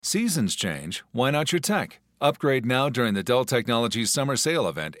Seasons change, why not your tech? Upgrade now during the Dell Technologies Summer Sale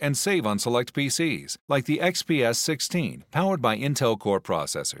event and save on select PCs, like the XPS 16, powered by Intel Core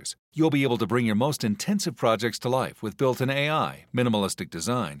processors. You'll be able to bring your most intensive projects to life with built-in AI, minimalistic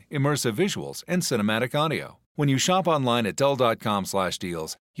design, immersive visuals, and cinematic audio. When you shop online at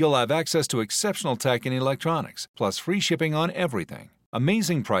Dell.com/deals, you'll have access to exceptional tech and electronics, plus free shipping on everything.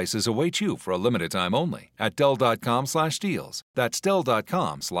 Amazing prices await you for a limited time only at Dell.com/deals. That's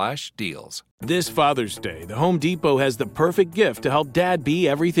Dell.com/deals. This Father's Day, the Home Depot has the perfect gift to help Dad be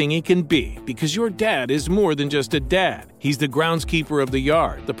everything he can be, because your dad is more than just a dad. He's the groundskeeper of the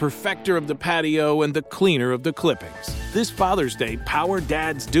yard, the perfecter of the patio, and the cleaner of the clippings. This Father's Day, power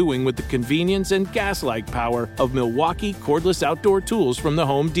Dad's doing with the convenience and gas-like power of Milwaukee cordless outdoor tools from the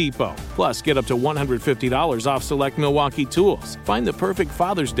Home Depot. Plus, get up to $150 off select Milwaukee tools. Find the perfect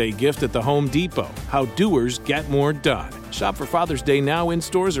Father's Day gift at the Home Depot. How doers get more done. Shop for Father's Day now in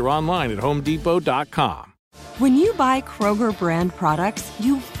stores or online at homedepot.com. When you buy Kroger brand products,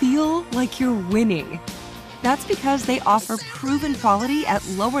 you feel like you're winning. That's because they offer proven quality at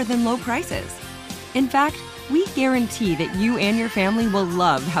lower than low prices. In fact, we guarantee that you and your family will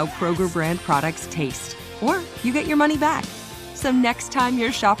love how Kroger brand products taste, or you get your money back. So next time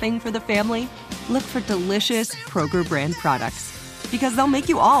you're shopping for the family, look for delicious Kroger brand products, because they'll make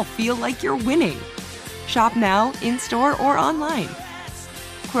you all feel like you're winning. Shop now, in-store, or online.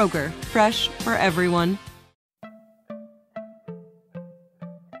 Kroger, fresh for everyone.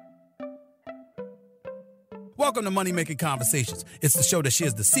 Welcome to Money Making Conversations. It's the show that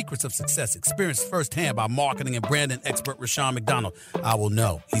shares the secrets of success, experienced firsthand by marketing and branding expert Rushion McDonald. I will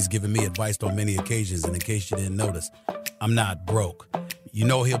know he's given me advice on many occasions, and in case you didn't notice, I'm not broke. You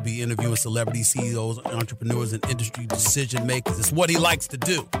know he'll be interviewing celebrity CEOs, entrepreneurs, and industry decision makers. It's what he likes to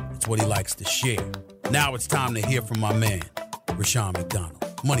do. It's what he likes to share. Now it's time to hear from my man, Rushion McDonald.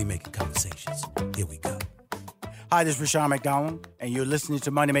 Money Making Conversations. Here we go. Hi, this is Rushion McDonald, and you're listening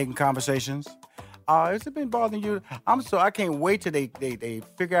to Money Making Conversations. Has it been bothering you? I can't wait till they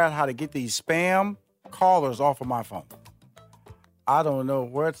figure out how to get these spam callers off of my phone. I don't know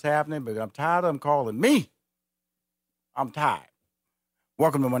what's happening, but I'm tired of them calling me. I'm tired.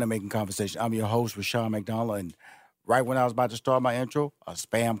 Welcome to Money Making Conversation. I'm your host, Rushion McDonald, and right when I was about to start my intro, a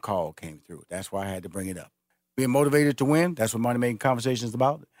spam call came through. That's why I had to bring it up. Being motivated to win, that's what Money Making Conversation is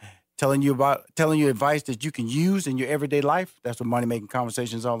about. Telling you advice that you can use in your everyday life, that's what Money Making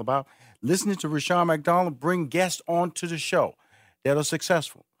Conversation is all about. Listening to Rushion McDonald bring guests onto the show that are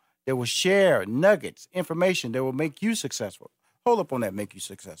successful. They will share nuggets, information that will make you successful. Hold up on that make you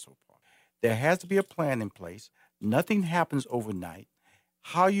successful part. There has to be a plan in place. Nothing happens overnight.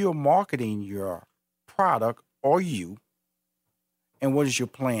 How you're marketing your product or you, and what is your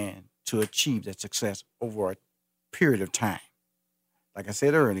plan to achieve that success over a period of time. Like I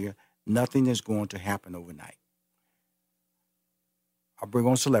said earlier, nothing is going to happen overnight. I bring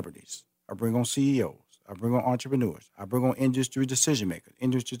on celebrities. I bring on CEOs. I bring on entrepreneurs. I bring on industry decision makers.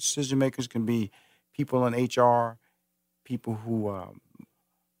 Industry decision makers can be people in HR, people who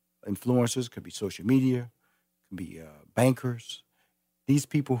influencers, could be social media, can be bankers. These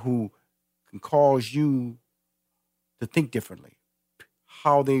people who can cause you to think differently,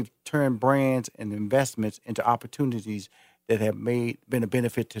 how they've turned brands and investments into opportunities that have been a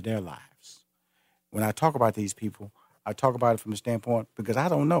benefit to their lives. When I talk about these people, I talk about it from the standpoint because I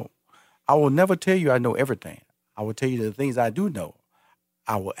don't know. I will never tell you I know everything. I will tell you the things I do know.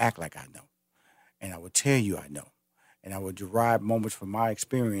 I will act like I know. And I will tell you I know. And I will derive moments from my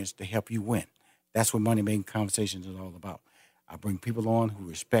experience to help you win. That's what Money Making Conversations is all about. I bring people on who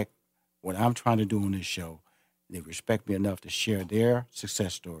respect what I'm trying to do on this show. They respect me enough to share their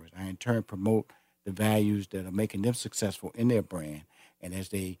success stories. I, in turn, promote the values that are making them successful in their brand. And as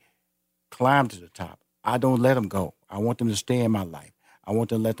they climb to the top, I don't let them go. I want them to stay in my life. I want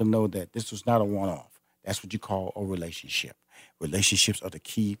to let them know that this was not a one-off. That's what you call a relationship. Relationships are the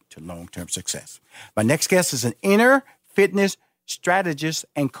key to long-term success. My next guest is an inner fitness strategist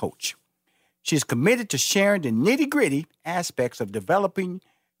and coach. She is committed to sharing the nitty-gritty aspects of developing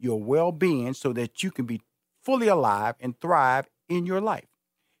your well-being so that you can be fully alive and thrive in your life.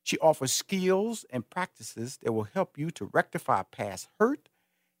 She offers skills and practices that will help you to rectify past hurt,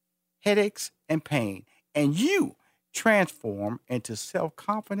 headaches, and pain, and you transform into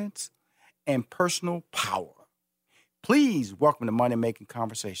self-confidence and personal power. Please welcome to Money Making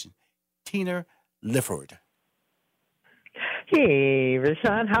Conversation, Tina Lifford. Hey,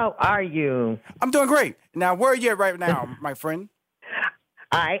 Rushion, how are you? I'm doing great. Now, where are you at right now, my friend?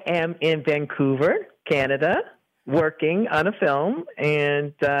 I am in Vancouver, Canada, working on a film,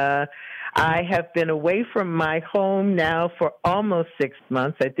 and I have been away from my home now for almost 6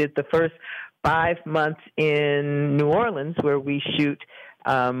 months. I did the first 5 months in New Orleans, where we shoot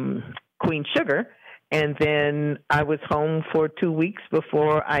Queen Sugar, and then I was home for 2 weeks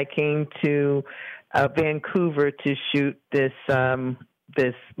before I came to Vancouver to shoot this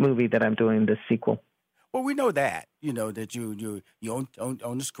movie that I'm doing, the sequel. Well, we know that, that you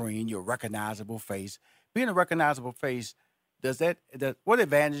on the screen, you're a recognizable face. Being a recognizable face, what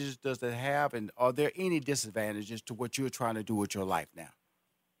advantages does that have, and are there any disadvantages to what you're trying to do with your life now?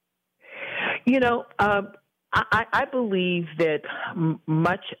 I believe that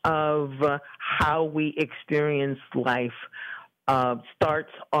much of how we experience life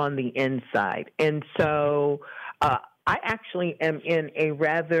starts on the inside. And so I actually am in a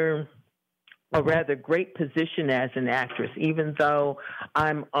rather great position as an actress, even though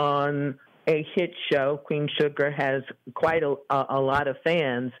I'm on a hit show. Queen Sugar has quite a lot of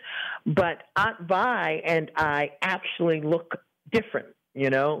fans, but Aunt Vi and I actually look different.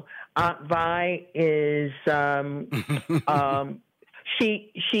 Aunt Vi is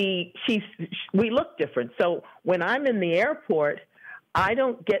we look different. So when I'm in the airport, I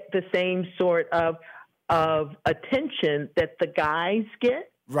don't get the same sort of attention that the guys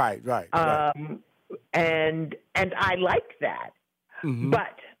get. Right. And I like that. Mm-hmm.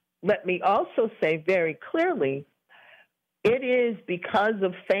 But let me also say very clearly, it is because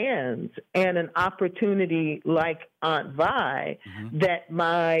of fans and an opportunity like Aunt Vi that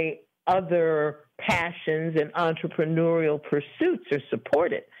my other passions and entrepreneurial pursuits are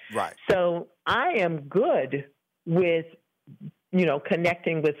supported. Right. So I am good with,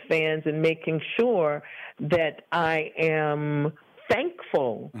 connecting with fans and making sure that I am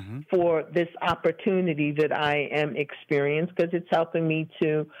thankful for this opportunity that I am experiencing, because it's helping me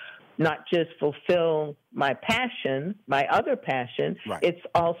to not just fulfill my passion, my other passion, it's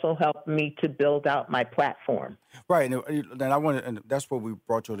also helped me to build out my platform. Right, and that's what we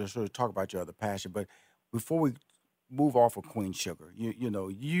brought you to sort of talk about your other passion. But before we move off of Queen Sugar,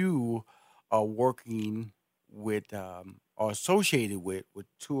 you are working with or associated with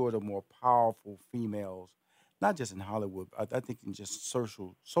two of the more powerful females, not just in Hollywood, I think in just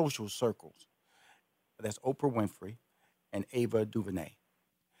social circles. That's Oprah Winfrey and Ava DuVernay.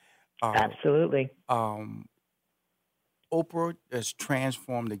 Absolutely. Oprah has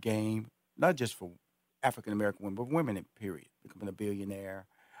transformed the game, not just for African American women, but women in period. Becoming a billionaire,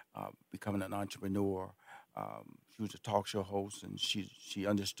 becoming an entrepreneur. She was a talk show host, and she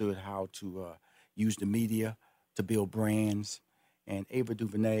understood how to use the media to build brands. And Ava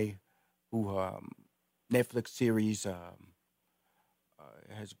DuVernay, who Netflix series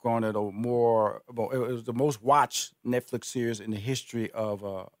has garnered more. It was the most watched Netflix series in the history of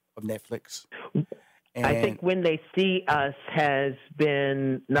Netflix. And I think When They See Us has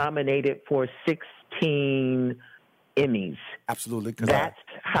been nominated for 16 Emmys. Absolutely. That's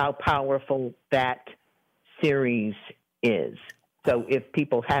how powerful that series is. So if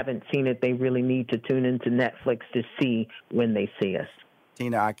people haven't seen it, they really need to tune into Netflix to see When They See Us.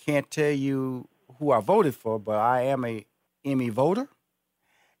 Tina, I can't tell you who I voted for, but I am a Emmy voter.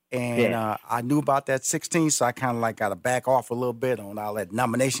 And I knew about that 16, so I kind of got to back off a little bit on all that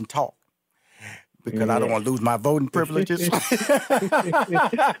nomination talk, because I don't want to lose my voting privileges.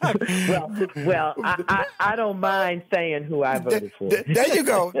 well, I don't mind saying who I voted for. There you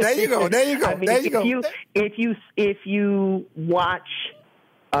go. I mean, if you watch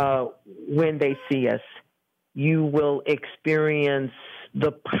When They See Us, you will experience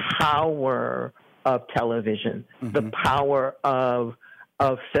the power of television, the power of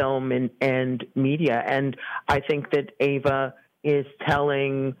film and media. And I think that Ava is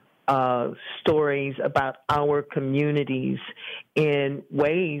telling stories about our communities in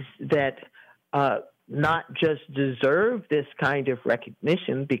ways that not just deserve this kind of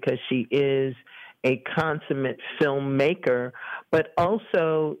recognition because she is a consummate filmmaker, but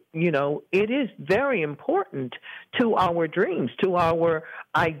also, it is very important to our dreams, to our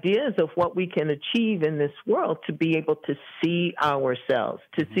ideas of what we can achieve in this world, to be able to see ourselves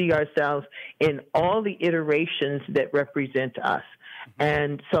in all the iterations that represent us.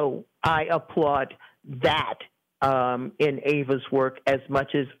 And so I applaud that in Ava's work as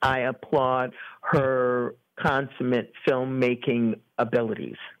much as I applaud her consummate filmmaking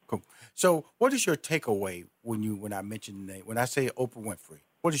abilities. Cool. So what is your takeaway when I mention the name? When I say Oprah Winfrey,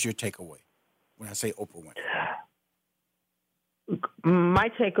 what is your takeaway when I say Oprah Winfrey? My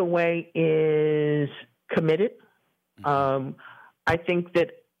takeaway is committed. I think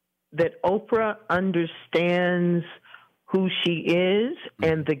that Oprah understands who she is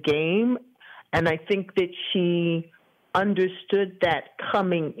and the game, and I think that she understood that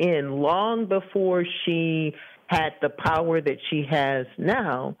coming in long before she had the power that she has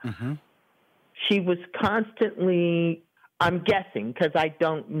now. Mm-hmm. She was constantly, I'm guessing, because I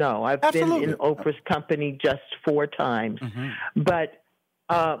don't know. I've Absolutely. been in Oprah's company just 4 times. Mm-hmm. But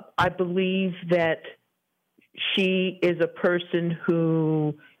I believe that she is a person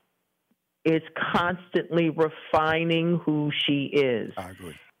who is constantly refining who she is. I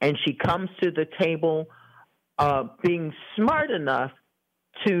agree. And she comes to the table being smart enough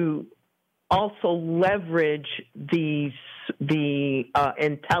to also leverage the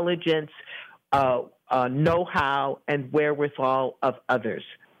intelligence, know-how, and wherewithal of others.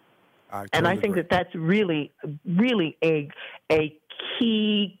 And I think that that's really, really a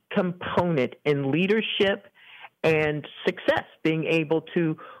key component in leadership and success, being able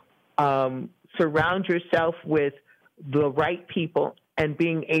to surround yourself with the right people and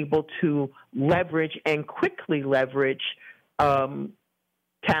being able to leverage and quickly leverage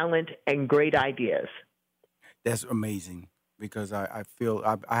talent and great ideas. That's amazing, because I feel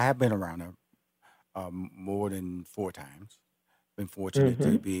I have been around her more than 4 times. Been fortunate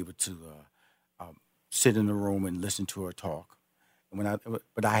to be able to sit in the room and listen to her talk.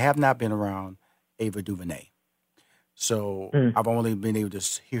 But I have not been around Ava DuVernay. So I've only been able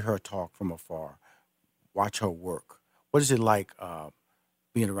to hear her talk from afar, watch her work. What is it like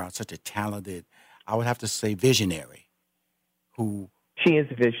being around such a talented, I would have to say, visionary? She is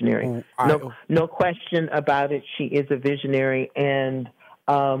a visionary. No question about it. She is a visionary. And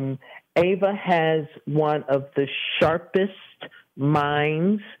Ava has one of the sharpest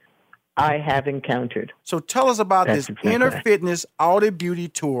minds I have encountered. So tell us about this Inner Fitness Outer Beauty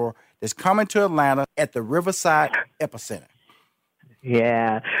Tour that's coming to Atlanta at the Riverside Epicenter.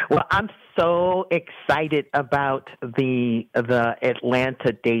 Yeah. Well, I'm so excited about the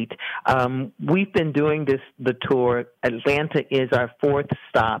Atlanta date. We've been doing the tour. Atlanta is our 4th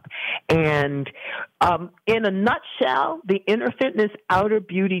stop. And in a nutshell, the Inner Fitness Outer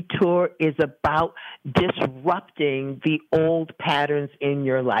Beauty Tour is about disrupting the old patterns in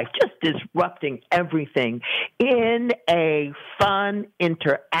your life, just disrupting everything in a fun,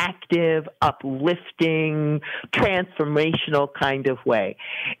 interactive, uplifting, transformational kind of way.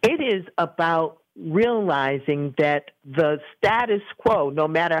 It is about realizing that the status quo, no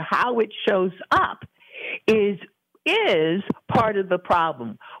matter how it shows up, is part of the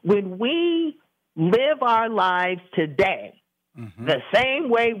problem. When we live our lives today the same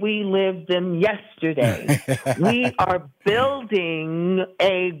way we lived them yesterday, we are building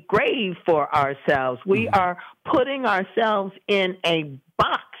a grave for ourselves. We are putting ourselves in a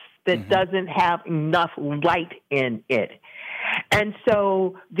box that doesn't have enough light in it. And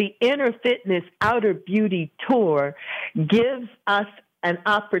so the Inner Fitness Outer Beauty Tour gives us an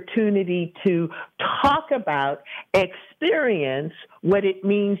opportunity to talk about, experience what it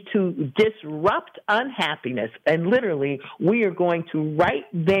means to disrupt unhappiness. And literally, we are going to right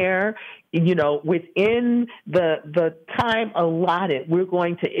there, within the time allotted, we're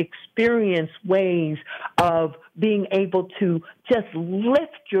going to experience ways of being able to just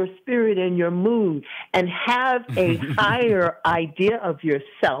lift your spirit and your mood and have a higher idea of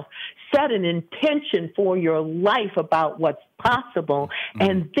yourself. Set an intention for your life about what's possible,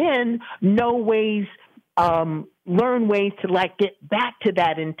 and then learn ways to get back to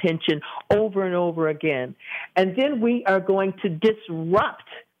that intention over and over again. And then we are going to disrupt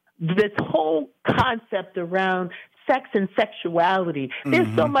this whole concept around sex and sexuality.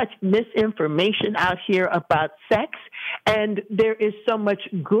 There's so much misinformation out here about sex, and there is so much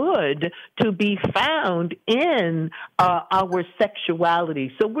good to be found in our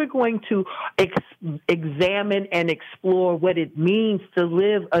sexuality. So we're going to examine and explore what it means to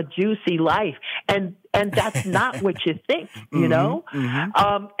live a juicy life, and that's not what you think, you know?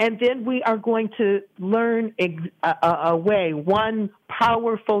 And then we are going to learn one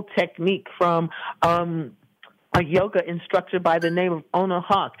powerful technique from a yoga instructor by the name of Ona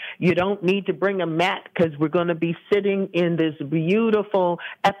Hawk. You don't need to bring a mat because we're going to be sitting in this beautiful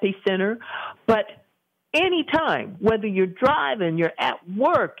epicenter. But anytime, whether you're driving, you're at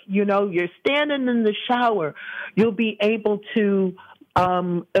work, you're standing in the shower, you'll be able to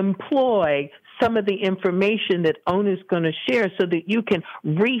employ some of the information that Ona's going to share so that you can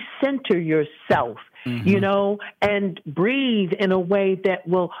recenter yourself, and breathe in a way that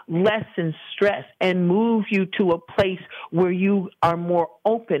will lessen stress and move you to a place where you are more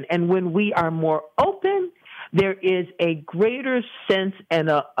open. And when we are more open, there is a greater sense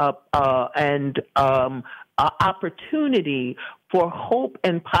and opportunity for hope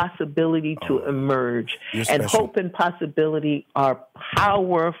and possibility to emerge. And hope and possibility are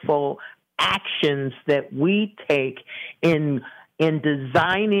powerful actions that we take in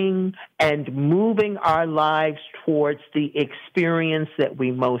designing and moving our lives towards the experience that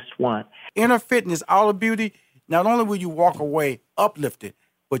we most want. Inner fitness, outer beauty, not only will you walk away uplifted,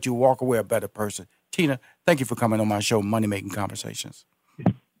 but you walk away a better person. Tina, thank you for coming on my show, Money Making Conversations.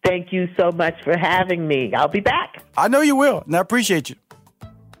 Thank you so much for having me. I'll be back. I know you will, and I appreciate you.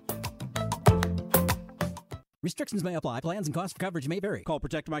 Restrictions may apply. Plans and costs for coverage may vary. Call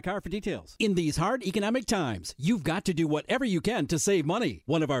Protect My Car for details. In these hard economic times, you've got to do whatever you can to save money.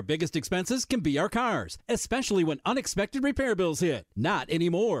 One of our biggest expenses can be our cars, especially when unexpected repair bills hit. Not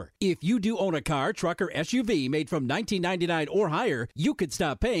anymore. If you do own a car, truck, or SUV made from 1999 or higher, you could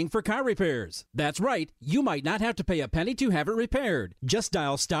stop paying for car repairs. That's right. You might not have to pay a penny to have it repaired. Just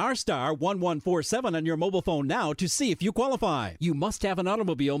dial **1147 on your mobile phone now to see if you qualify. You must have an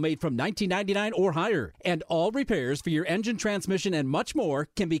automobile made from 1999 or higher, and all repairs for your engine, transmission, and much more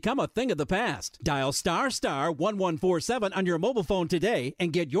can become a thing of the past. Dial *1147 on your mobile phone today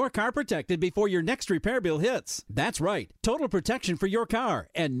and get your car protected before your next repair bill hits. That's right, total protection for your car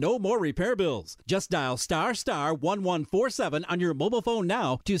and no more repair bills. Just dial *1147 on your mobile phone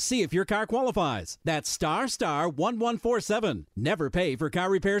now to see if your car qualifies. That's *1147. Never pay for car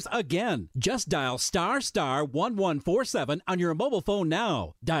repairs again. Just dial *1147 on your mobile phone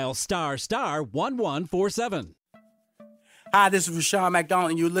now. Dial *1147. Hi, this is Rushion McDonald,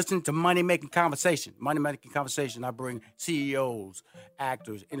 and you're listening to Money Making Conversation. Money Making Conversation, I bring CEOs,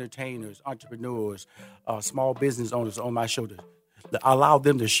 actors, entertainers, entrepreneurs, small business owners on my show to allow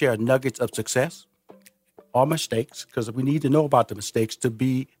them to share nuggets of success or mistakes, because we need to know about the mistakes to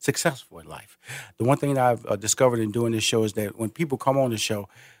be successful in life. The one thing that I've discovered in doing this show is that when people come on the show,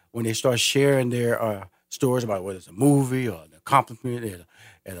 when they start sharing their stories about whether it's a movie or an accomplishment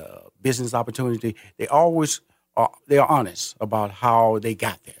and a business opportunity, they always they are honest about how they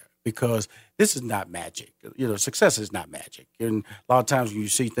got there, because this is not magic. Success is not magic. And a lot of times when you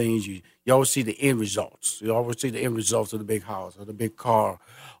see things, you always see the end results. You always see the end results of the big house or the big car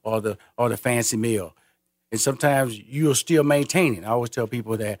or the fancy meal. And sometimes you'll still maintain it. I always tell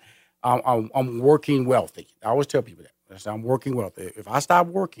people that I'm working wealthy. I always tell people that. I say I'm working wealthy. If I stop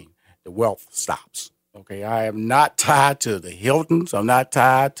working, the wealth stops. Okay, I am not tied to the Hiltons. I'm not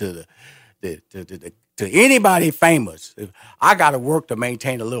tied to to anybody famous. I got to work to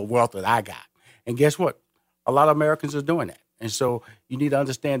maintain the little wealth that I got. And guess what? A lot of Americans are doing that. And so you need to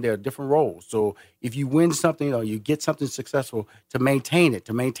understand there are different roles. So if you win something or you get something successful, to maintain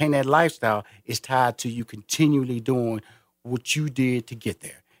that lifestyle is tied to you continually doing what you did to get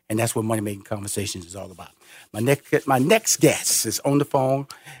there. And that's what Money Making Conversations is all about. My next guest is on the phone.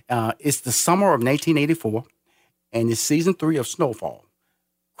 It's the summer of 1984, and it's season 3 of Snowfall.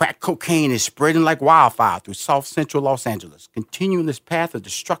 Crack cocaine is spreading like wildfire through South Central Los Angeles, continuing this path of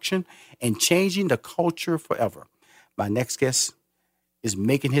destruction and changing the culture forever. My next guest is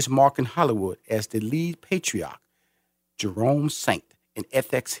making his mark in Hollywood as the lead patriarch, Jerome Saint, in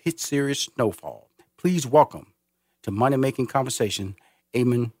FX hit series Snowfall. Please welcome to Money Making Conversation,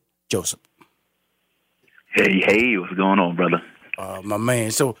 Eamon Joseph. Hey, what's going on, brother? My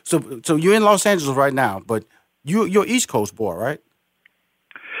man. So you're in Los Angeles right now, but you're East Coast boy, right?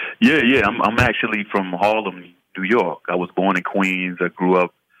 Yeah. I'm actually from Harlem, New York. I was born in Queens. I grew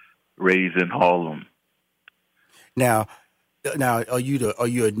up, raised in Harlem. Now, are you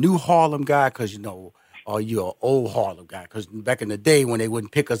a new Harlem guy? Because or you an old Harlem guy? Because back in the day when they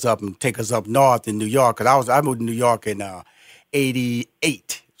wouldn't pick us up and take us up north in New York, because I moved to New York in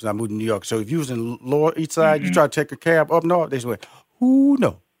 '88. So I moved to New York. So if you was in Lower East Side, you try to take a cab up north, they just went, who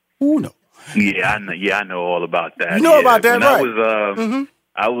know? Yeah, I know all about that. You know about that, right?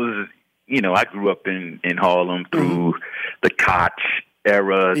 I was, I grew up in Harlem through the Koch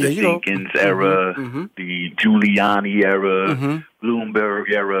era, the Jenkins era, the Giuliani era, Bloomberg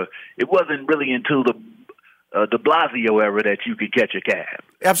era. It wasn't really until the de Blasio era that you could catch a cab.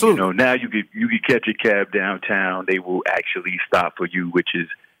 Absolutely. Now you could catch a cab downtown. They will actually stop for you, which is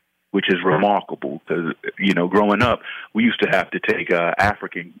remarkable, because growing up we used to have to take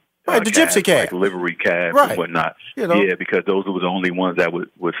African the gypsy cab, like livery cabs and whatnot. Yeah, because those were the only ones that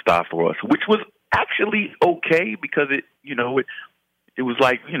would stop for us, which was actually okay, because it was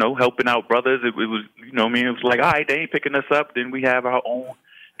like, helping out brothers. It was, it was like, all right, they ain't picking us up, then we have our own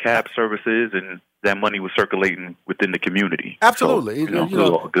cab services, and that money was circulating within the community. Absolutely. So, it was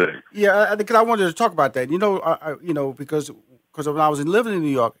all good. Yeah, because I wanted to talk about that. Because when I was living in New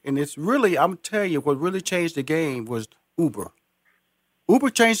York, and it's really, I'm telling you, what really changed the game was Uber.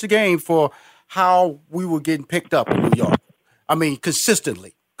 Uber changed the game for how we were getting picked up in New York. I mean,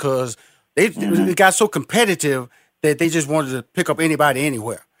 consistently, because they got so competitive that they just wanted to pick up anybody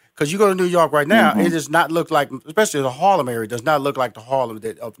anywhere. Because you go to New York right now, it does not look like, especially the Harlem area, does not look like the Harlem of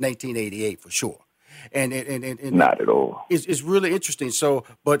 1988 for sure. And not at all. It's really interesting. So,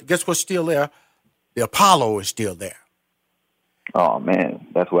 but guess what's still there? The Apollo is still there. Oh man,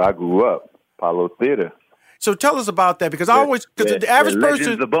 that's where I grew up, Apollo Theater. So tell us about that, because the average person,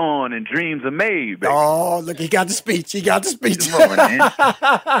 legends are born and dreams are made. Baby. Oh, look, he got the speech. Come on, man.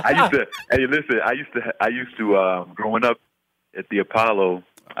 I used to growing up at the Apollo.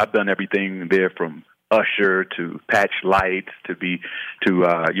 I've done everything there from usher to patch lights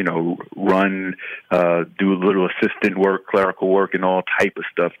run, do a little assistant work, clerical work, and all type of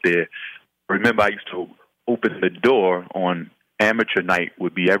stuff there. Remember, I used to open the door on amateur night.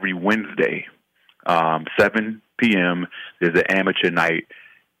 Would be every Wednesday, 7 p.m. There's an amateur night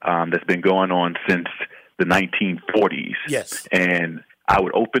that's been going on since the 1940s. Yes, and I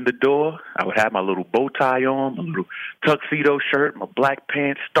would open the door. I would have my little bow tie on, my little tuxedo shirt, my black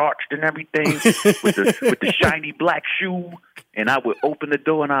pants starched and everything, with the shiny black shoe. And I would open the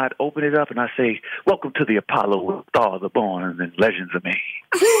door, and I'd open it up, and I'd say, "Welcome to the Apollo, where stars are born and legends are made."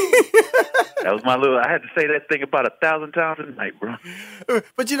 That was my little. I had to say that thing about 1,000 times a night, bro.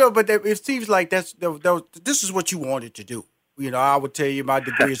 But it seems like this is what you wanted to do. I would tell you my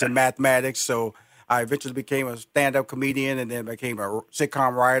degree is in mathematics, so I eventually became a stand-up comedian, and then became a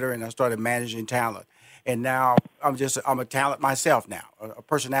sitcom writer, and I started managing talent. And now I'm a talent myself now, a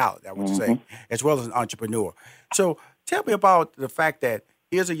personality, I would say, as well as an entrepreneur. So tell me about the fact that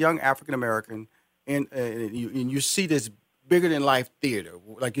here's a young African-American, and you see this bigger-than-life theater,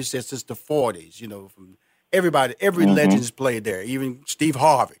 like you said, since the 40s, from everybody, every legend's played there. Even Steve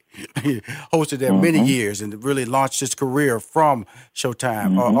Harvey hosted there many years and really launched his career from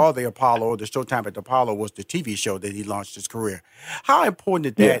Showtime. Or the Apollo, the Showtime at the Apollo was the TV show that he launched his career. How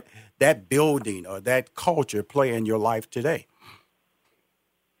important did that building or that culture play in your life today?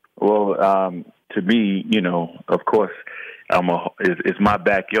 Well, to me, of course, it's my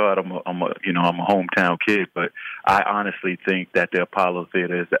backyard. I'm a hometown kid, but I honestly think that the Apollo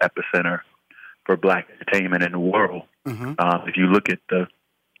Theater is the epicenter for Black entertainment in the world. If you look at the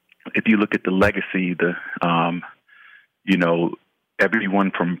legacy,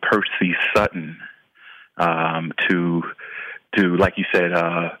 everyone from Percy Sutton to like you said,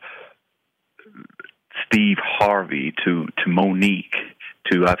 Steve Harvey to Monique.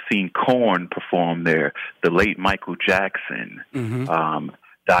 I've seen Korn perform there, the late Michael Jackson,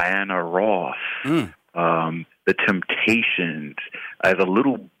 Diana Ross, the Temptations. As a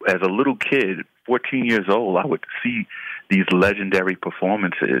little kid, 14 years old, I would see these legendary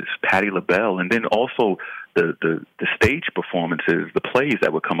performances, Patti LaBelle, and then also the stage performances, the plays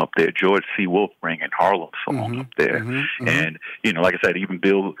that would come up there, George C. Wolfe bringing Harlem Song up there. And, like I said, even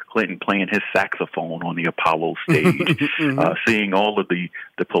Bill Clinton playing his saxophone on the Apollo stage, seeing all of the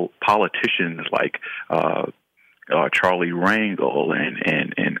politicians like Charlie Rangel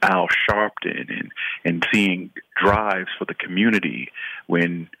and Al Sharpton and seeing drives for the community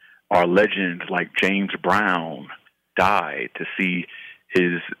when our legends like James Brown died, to see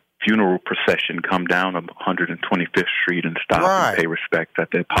his funeral procession come down 125th Street and stop and pay respect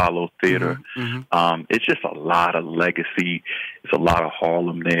at the Apollo Theater. It's just a lot of legacy. It's a lot of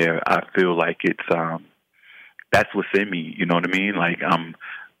Harlem there. I feel like it's that's what's in me. You know what I mean? Like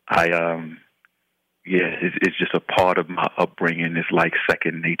it's just a part of my upbringing. It's like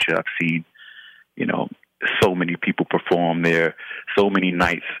second nature. I've seen, so many people perform there, so many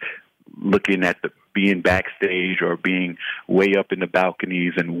nights looking at being backstage or being way up in the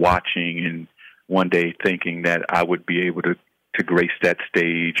balconies and watching, and one day thinking that I would be able to grace that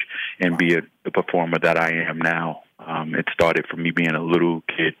stage and be the performer that I am now. It started from me being a little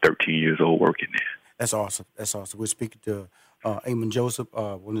kid, 13 years old, working there. That's awesome. We're speaking to Amon Joseph,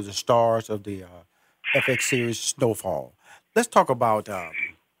 one of the stars of the FX series Snowfall. Let's talk about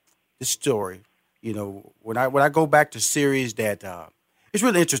this story. When I go back to series that it's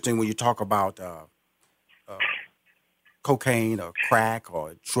really interesting when you talk about cocaine or crack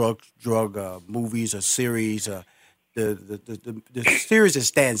or drug movies or series. The series that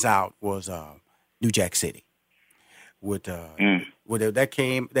stands out was New Jack City. With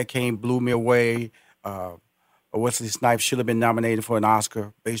that came blew me away. Wesley Snipes should have been nominated for an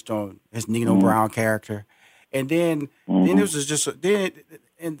Oscar based on his Nino Brown character, and then it was just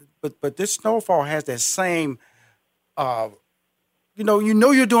but this Snowfall has that same,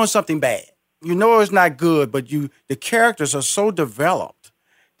 you're doing something bad, it's not good, but the characters are so developed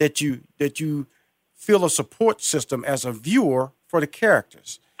that you feel a support system as a viewer for the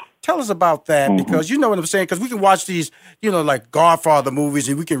characters. Tell us about that, because you know what I'm saying. Because we can watch these, like Godfather movies,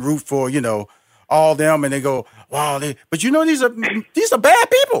 and we can root for all them, and they go, wow, but you know, these are bad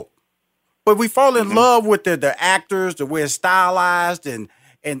people. But we fall in love with the actors, the way it's stylized, and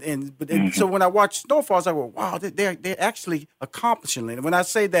so when I watch Snowfalls, I go, wow, they're actually accomplishing it. And when I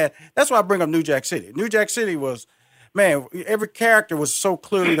say that, that's why I bring up New Jack City. New Jack City was, man, every character was so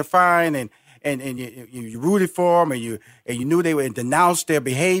clearly defined, and you rooted for them, and you knew they would denounce their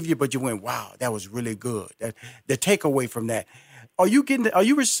behavior, but you went, wow, that was really good. The takeaway from that, are you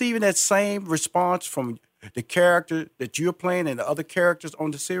receiving that same response from the character that you're playing and the other characters on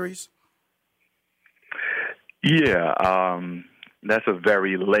the series? Yeah, that's a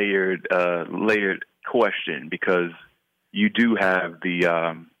very layered question, because you do have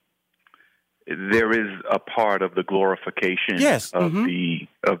there is a part of the glorification of the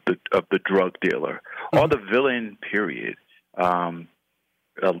drug dealer or the villain. Period. A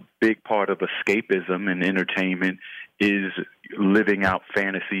big part of escapism and entertainment is living out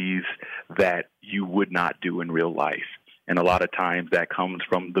fantasies that you would not do in real life. And a lot of times that comes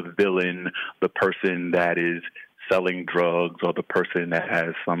from the villain, the person that is selling drugs, or the person that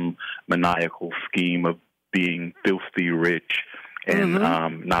has some maniacal scheme of being filthy rich and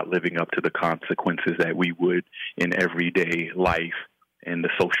not living up to the consequences that we would in everyday life, and the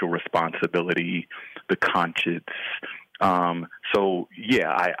social responsibility, the conscience. So,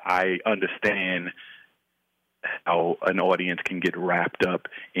 yeah, I understand how an audience can get wrapped up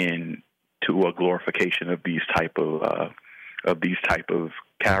into a glorification of these type of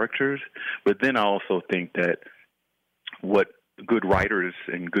characters. But then I also think that what good writers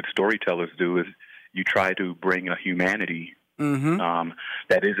and good storytellers do is you try to bring a humanity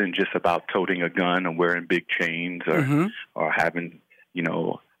that isn't just about toting a gun or wearing big chains or having, you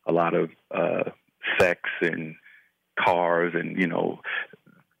know, a lot of sex and cars, and, you know,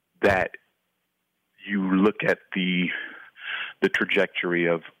 that you look at the trajectory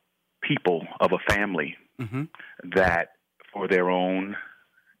of people, of a family, that for their own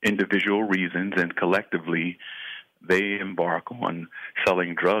individual reasons and collectively, they embark on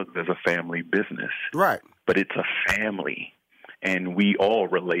selling drugs as a family business. Right. But it's a family, and we all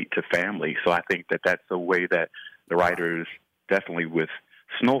relate to family. So I think that that's a way that the writers, definitely with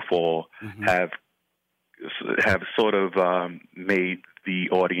Snowfall, have sort of made the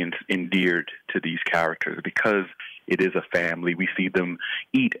audience endeared to these characters, because it is a family. We see them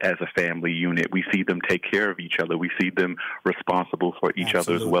eat as a family unit. We see them take care of each other. We see them responsible for each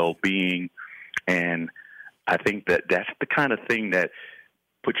other's well-being. And I think that that's the kind of thing that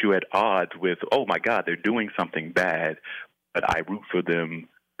puts you at odds with, oh, my God, they're doing something bad, but I root for them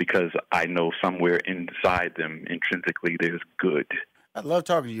because I know somewhere inside them, intrinsically, there's good. I love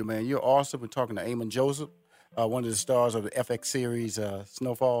talking to you, man. You're awesome. We're talking to Eamon Joseph, one of the stars of the FX series,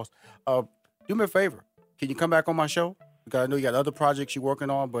 Snowfalls. Do me a favor. Can you come back on my show? Because I know you got other projects you're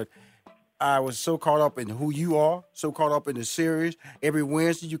working on, but I was so caught up in who you are, so caught up in the series. Every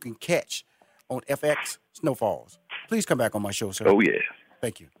Wednesday you can catch on FX Snowfalls. Please come back on my show, sir. Oh, yeah.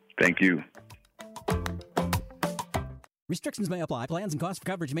 Thank you. Thank you. Restrictions may apply. Plans and costs for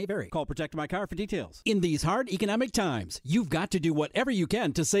coverage may vary. Call Protect My Car for details. In these hard economic times, you've got to do whatever you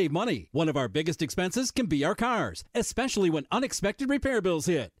can to save money. One of our biggest expenses can be our cars, especially when unexpected repair bills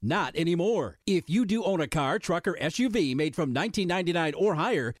hit. Not anymore. If you do own a car, truck, or SUV made from $19.99 or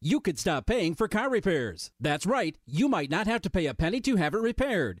higher, you could stop paying for car repairs. That's right. You might not have to pay a penny to have it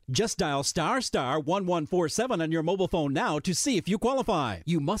repaired. Just dial **1147 on your mobile phone now to see if you qualify.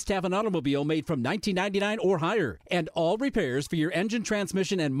 You must have an automobile made from $19.99 or higher, and all repairs for your engine,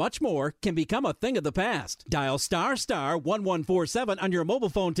 transmission, and much more can become a thing of the past. Dial *1147 on your mobile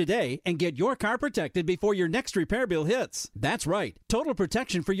phone today and get your car protected before your next repair bill hits. That's right, total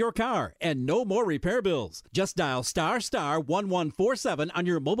protection for your car and no more repair bills. Just dial *1147 on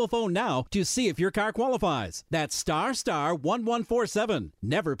your mobile phone now to see if your car qualifies. That's *1147.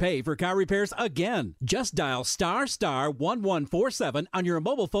 Never pay for car repairs again. Just dial *1147 on your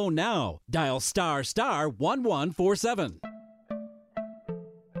mobile phone now. Dial *1147.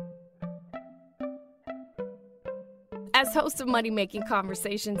 As host of Money Making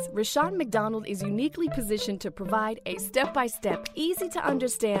Conversations, Rushion McDonald is uniquely positioned to provide a step-by-step,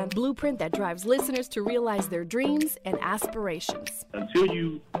 easy-to-understand blueprint that drives listeners to realize their dreams and aspirations. Until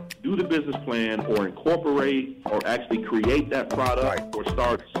you do the business plan or incorporate or actually create that product or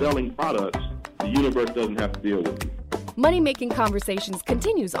start selling products, the universe doesn't have to deal with you. Money Making Conversations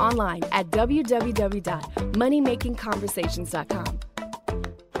continues online at www.moneymakingconversations.com.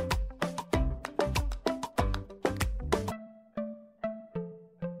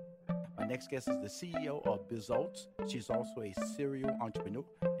 My next guest is the CEO of Bizalts. She's also a serial entrepreneur,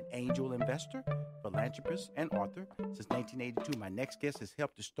 and angel investor, philanthropist, and author. Since 1982, my next guest has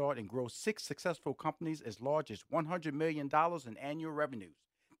helped to start and grow 6 successful companies as large as $100 million in annual revenues.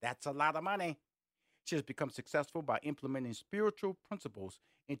 That's a lot of money. She has become successful by implementing spiritual principles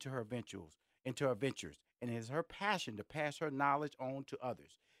into her ventures, and it is her passion to pass her knowledge on to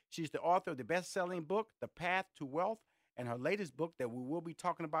others. She's the author of the best-selling book, The Path to Wealth, and her latest book that we will be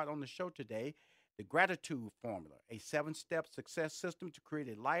talking about on the show today, The Gratitude Formula, a 7-step success system to create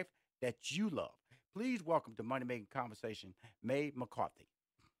a life that you love. Please welcome to Money Making Conversation, May McCarthy.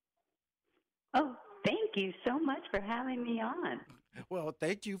 Oh, thank you so much for having me on. Well,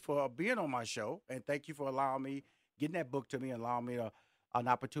 thank you for being on my show, and thank you for allowing me, getting that book to me and allowing me an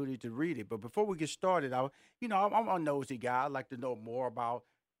opportunity to read it. But before we get started, I'm a nosy guy. I like to know more about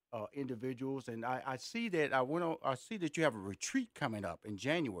individuals, and I see that I see that you have a retreat coming up in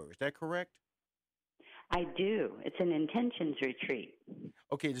January. Is that correct? I do. It's an intentions retreat.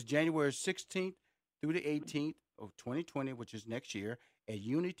 Okay, it's January 16th through the 18th of 2020, which is next year, at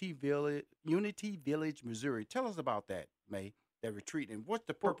Unity Village, Missouri. Tell us about that, May, that retreat, and what's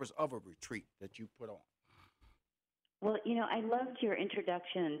the purpose of a retreat that you put on? Well, I loved your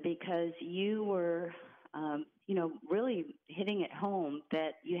introduction because you were, really hitting it home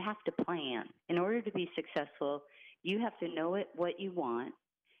that you have to plan. In order to be successful, you have to know what you want,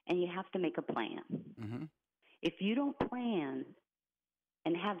 and you have to make a plan. Mm-hmm. If you don't plan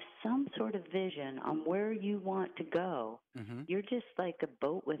and have some sort of vision on where you want to go, mm-hmm. you're just like a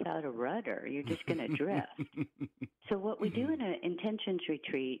boat without a rudder. You're just going to drift. So what we do in an intentions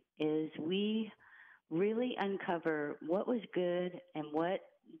retreat is we really uncover what was good and what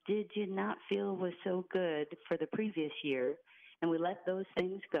did you not feel was so good for the previous year, and we let those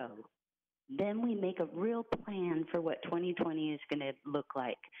things go. Then we make a real plan for what 2020 is going to look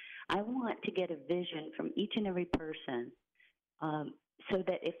like. I want to get a vision from each and every person so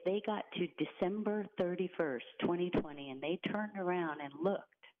that if they got to December 31st, 2020, and they turned around and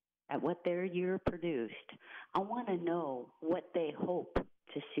looked at what their year produced, I want to know what they hope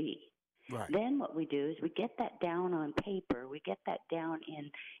to see. Right. Then what we do is we get that down on paper. We get that down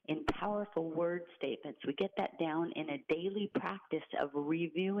in powerful word statements. We get that down in a daily practice of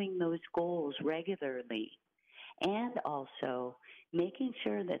reviewing those goals regularly, and also making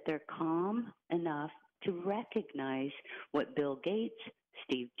sure that they're calm enough to recognize what Bill Gates,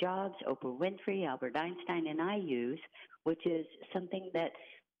 Steve Jobs, Oprah Winfrey, Albert Einstein, and I use, which is something that,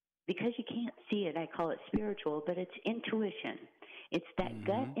 because you can't see it, I call it spiritual, but it's intuition. It's that mm-hmm.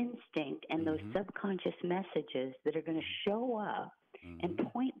 gut instinct and those mm-hmm. subconscious messages that are going to show up mm-hmm. and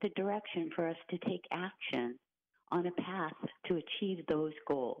point the direction for us to take action on a path to achieve those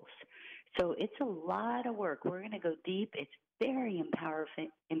goals. So it's a lot of work. We're going to go deep. It's very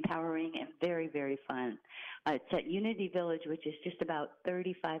empowering and very, very fun. It's at Unity Village, which is just about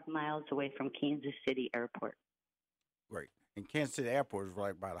 35 miles away from Kansas City Airport. Great. And Kansas City Airport is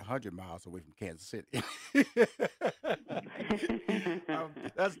like about 100 miles away from Kansas City.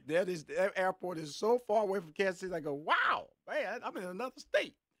 That airport is so far away from Kansas City. I go, wow, man, I'm in another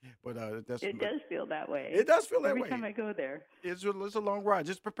state. But it does feel that way. It does feel that way. Every time I go there. It's a long ride.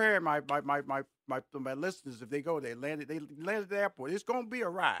 Just prepare my listeners if they go there. They land at the airport. It's going to be a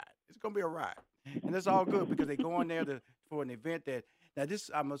ride. It's going to be a ride. And it's all good because they go on there for an event that, now this,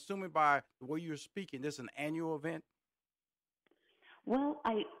 I'm assuming by the way you're speaking, this is an annual event? Well,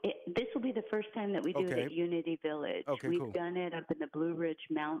 this will be the first time that we do it at Unity Village. Okay, We've done it up in the Blue Ridge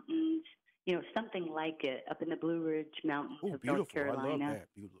Mountains, something like it up in the Blue Ridge Mountains of North Carolina. I love that.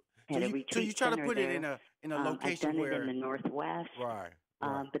 Beautiful. So you try to put it in a location I've done where it in the Northwest. Right.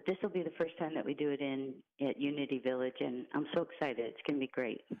 But this will be the first time that we do it at Unity Village, and I'm so excited. It's going to be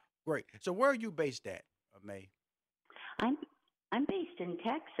great. Great. So where are you based at, May? I'm based in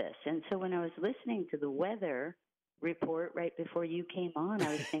Texas, and so when I was listening to the weather report right before you came on,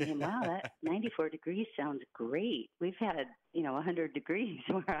 I was thinking, wow, that 94 degrees sounds great. We've had, 100 degrees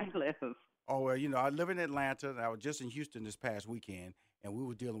where I live. Oh, well, I live in Atlanta, and I was just in Houston this past weekend, and we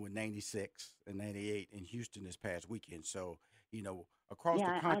were dealing with 96 and 98 in Houston this past weekend. So, across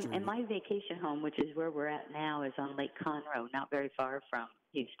the country. And my vacation home, which is where we're at now, is on Lake Conroe, not very far from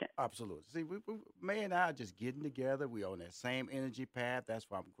Houston. Absolutely. See, May and I are just getting together. We're on that same energy path. That's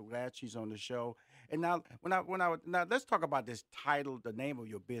why I'm glad she's on the show. And now, now let's talk about this title, the name of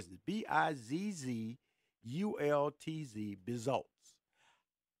your business, BIZZULTZ, Results.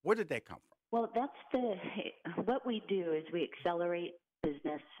 Where did that come from? Well, what we do is we accelerate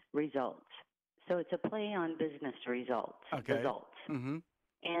business results. So it's a play on business results. Okay. Results. Mm-hmm.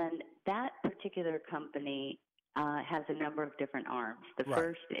 And that particular company has a number of different arms. The Right.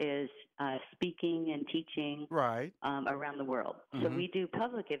 first is speaking and teaching Right. around the world. So we do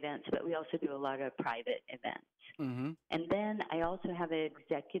public events, but we also do a lot of private events. Mm-hmm. And then I also have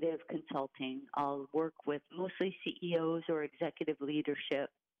executive consulting. I'll work with mostly CEOs or executive leadership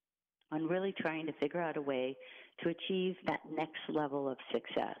on really trying to figure out a way to achieve that next level of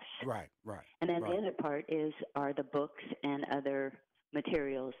success. Right, right. And then right. the other part are the books and other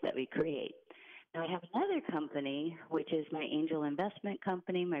materials that we create. Now, I have another company, which is my angel investment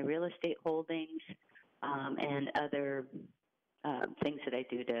company, my real estate holdings, and other things that I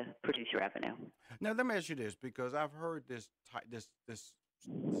do to produce revenue. Now, let me ask you this, because I've heard this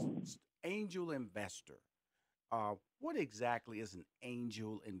angel investor. What exactly is an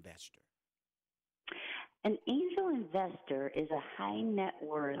angel investor? An angel investor is a high net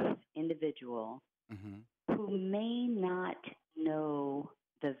worth individual who may not know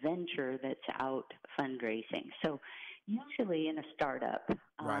the venture that's out fundraising. So usually in a startup,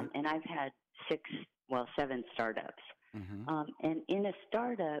 Right. and I've had 7 startups. And in a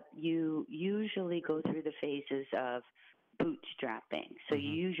startup, you usually go through the phases of bootstrapping. So you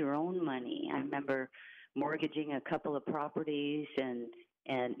use your own money. I remember mortgaging a couple of properties and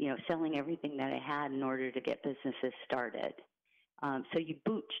selling everything that I had in order to get businesses started. So you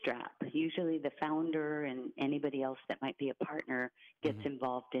bootstrap. Usually the founder and anybody else that might be a partner gets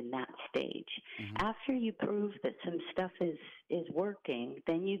involved in that stage. After you prove that some stuff is working,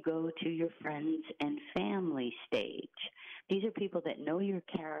 then you go to your friends and family stage. These are people that know your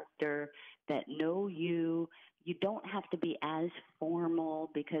character, that know you. You don't have to be as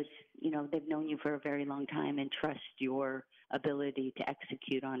formal because, they've known you for a very long time and trust your ability to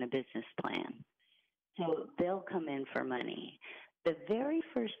execute on a business plan. So they'll come in for money. The very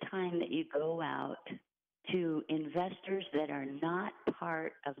first time that you go out to investors that are not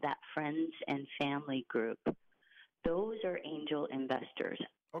part of that friends and family group, those are angel investors.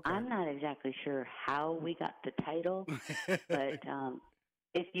 Okay. I'm not exactly sure how we got the title, but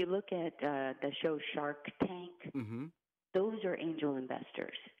if you look at the show Shark Tank, those are angel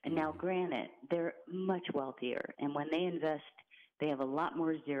investors. And now, granted, they're much wealthier, and when they invest, they have a lot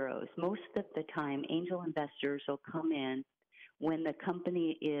more zeros. Most of the time, angel investors will come in when the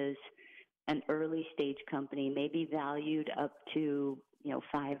company is an early stage company, maybe valued up to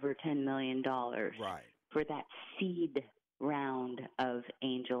 $5 or $10 million Right. for that seed round of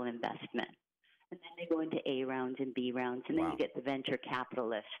angel investment. And then they go into A rounds and B rounds, and then you get the venture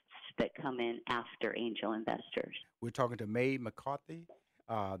capitalists that come in after angel investors. We're talking to Mae McCarthy.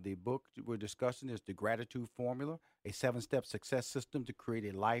 The book we're discussing is The Gratitude Formula, a 7-step success system to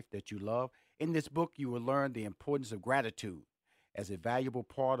create a life that you love. In this book, you will learn the importance of gratitude as a valuable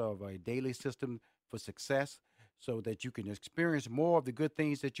part of a daily system for success so that you can experience more of the good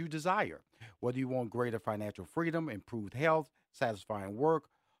things that you desire. Whether you want greater financial freedom, improved health, satisfying work,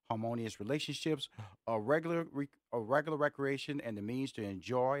 harmonious relationships, or regular recreation and the means to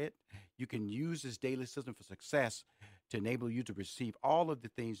enjoy it, you can use this daily system for success to enable you to receive all of the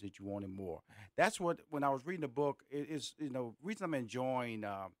things that you want and more. That's what, when I was reading the book, reason I'm enjoying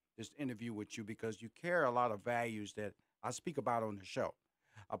this interview with you, because you carry a lot of values that I speak about on the show,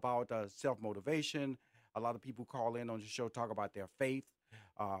 about self-motivation. A lot of people call in on the show, talk about their faith.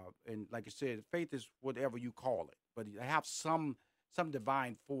 And like I said, faith is whatever you call it, but you have some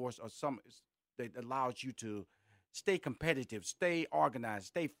divine force or some that allows you to stay competitive, stay organized,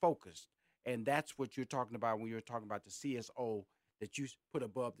 stay focused. And that's what you're talking about when you're talking about the CSO that you put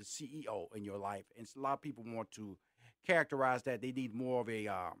above the CEO in your life. And a lot of people want to characterize that. They need more of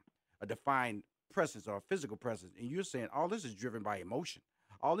a defined presence or a physical presence. And you're saying all this is driven by emotion.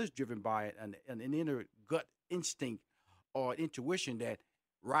 All this is driven by an inner gut instinct or intuition that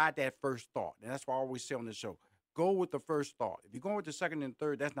ride that first thought. And that's why I always say on the show, go with the first thought. If you're going with the second and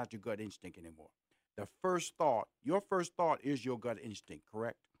third, that's not your gut instinct anymore. The first thought, your first thought is your gut instinct,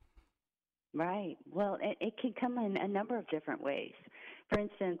 correct? Right. Well, it can come in a number of different ways. For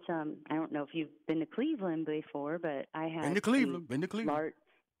instance, I don't know if you've been to Cleveland before, but I have Been to Cleveland.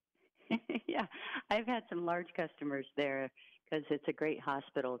 Yeah, I've had some large customers there because it's a great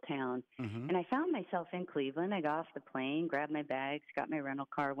hospital town. And I found myself in Cleveland. I got off the plane, grabbed my bags, got my rental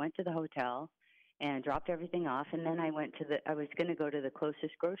car, went to the hotel, and dropped everything off. And then I was going to go to the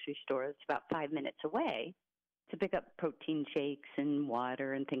closest grocery store that's about 5 minutes away to pick up protein shakes and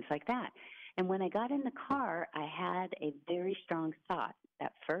water and things like that. And when I got in the car, I had a very strong thought,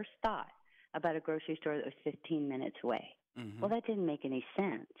 that first thought about a grocery store that was 15 minutes away. Well, that didn't make any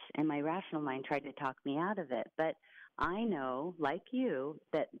sense, and my rational mind tried to talk me out of it. But I know, like you,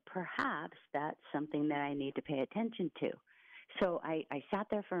 that perhaps that's something that I need to pay attention to. So I sat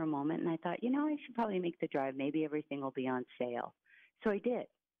there for a moment and I thought, I should probably make the drive. Maybe everything will be on sale. So I did.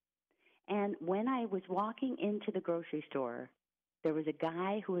 And when I was walking into the grocery store, there was a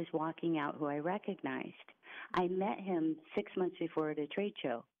guy who was walking out who I recognized. I met him 6 months before at a trade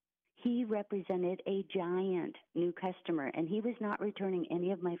show. He represented a giant new customer, and he was not returning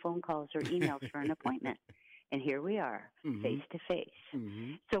any of my phone calls or emails for an appointment. And here we are, face to face.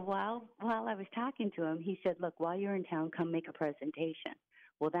 So while I was talking to him, he said, look, while you're in town, come make a presentation.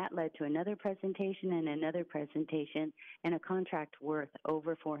 Well, that led to another presentation and another presentation and a contract worth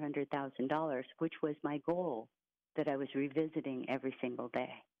over $400,000, which was my goal that I was revisiting every single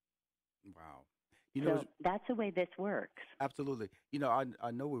day. Wow. So that's the way this works. Absolutely.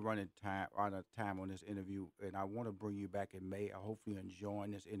 I know we're running out of time on this interview, and I want to bring you back in May. I hope you're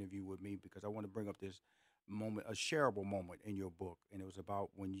enjoying this interview with me because I want to bring up this moment, a shareable moment in your book, and it was about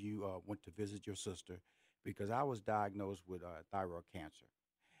when you went to visit your sister, because I was diagnosed with thyroid cancer,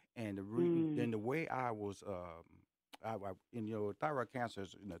 and the way I was, thyroid cancer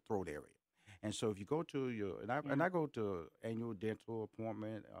is in the throat area. And so if you go to I go to annual dental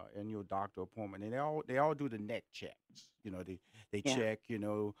appointment, annual doctor appointment, and they all do the neck checks. They check,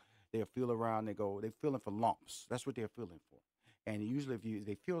 they'll feel around, they're feeling for lumps. That's what they're feeling for. And usually if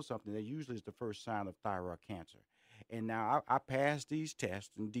they feel something, that usually is the first sign of thyroid cancer. And now I passed these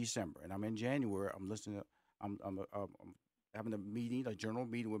tests in December, and I'm in January. I'm listening. I'm having a general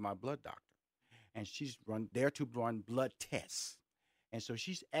meeting with my blood doctor, and she's there to run blood tests. And so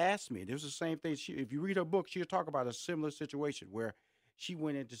she's asked me, this is the same thing. If you read her book, she'll talk about a similar situation where she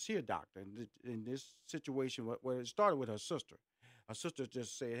went in to see a doctor. And in this situation, where it started with her sister. Her sister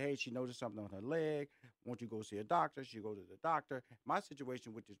just said, hey, she noticed something on her leg. Won't you go see a doctor? She go to the doctor. My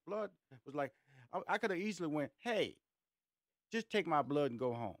situation with this blood was like, I could have easily went, hey, just take my blood and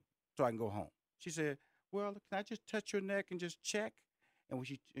go home so I can go home. She said, well, can I just touch your neck and just check? And when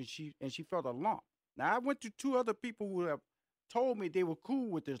she felt a lump. Now, I went to 2 other people who have told me they were cool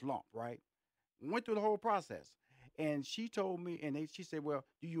with this lump, right? Went through the whole process. And she told me, she said, well,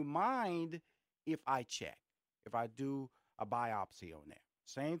 do you mind if I check, if I do a biopsy on there?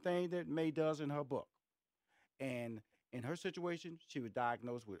 Same thing that May does in her book. And in her situation, she was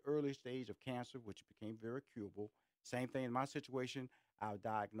diagnosed with early stage of cancer, which became very curable. Same thing in my situation. I was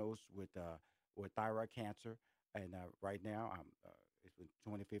diagnosed with thyroid cancer. And right now, it's been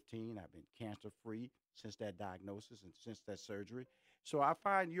 2015. I've been cancer-free since that diagnosis and since that surgery. So I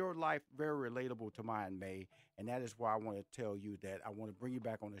find your life very relatable to mine, May, and that is why I want to tell you that I want to bring you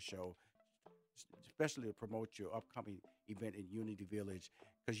back on the show, especially to promote your upcoming event in Unity Village,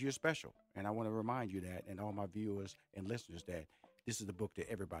 because you're special. And I want to remind you that, and all my viewers and listeners, that this is the book that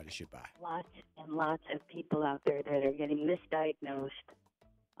everybody should buy. Lots and lots of people out there that are getting misdiagnosed.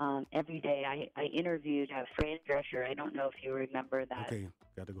 Every day I interviewed Fran Drescher. I don't know if you remember that. Okay,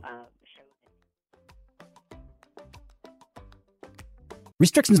 got to go. Show.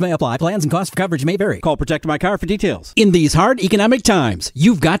 Restrictions may apply. Plans and costs for coverage may vary. Call Protect My Car for details. In these hard economic times,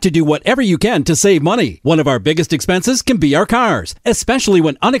 you've got to do whatever you can to save money. One of our biggest expenses can be our cars, especially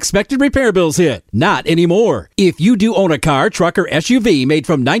when unexpected repair bills hit. Not anymore. If you do own a car, truck, or SUV made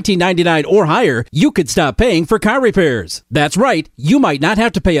from 1999 or higher, you could stop paying for car repairs. That's right. You might not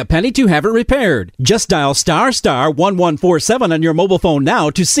have to pay a penny to have it repaired. Just dial *1147 on your mobile phone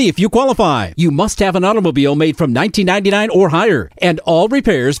now to see if you qualify. You must have an automobile made from 1999 or higher, and all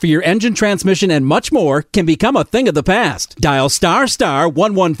repairs for your engine, transmission, and much more can become a thing of the past. Dial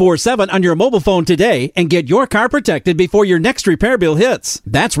 *1147 on your mobile phone today and get your car protected before your next repair bill hits.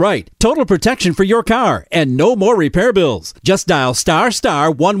 That's right, total protection for your car and no more repair bills. Just dial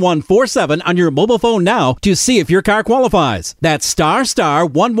 *1147 on your mobile phone now to see if your car qualifies. That's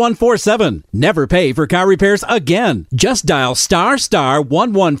 *1147. Never pay for car repairs again. Just dial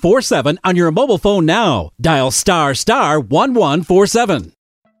 *1147 on your mobile phone now. Dial *1147.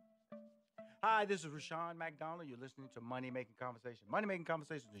 Hi, this is Rushion McDonald. You're listening to Money Making Conversation. Money Making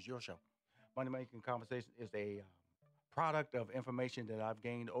Conversation is your show. Money Making Conversation is a product of information that I've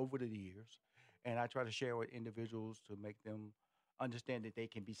gained over the years, and I try to share with individuals to make them understand that they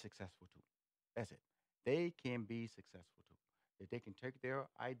can be successful too. That's it. They can be successful too. That they can take their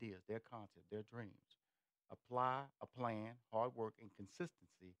ideas, their concepts, their dreams, apply a plan, hard work, and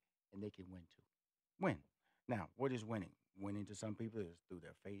consistency, and they can win too. Win. Now, what is winning? Winning to some people is through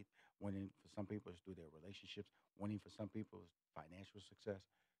their faith. Winning for some people is through their relationships. Winning for some people is financial success.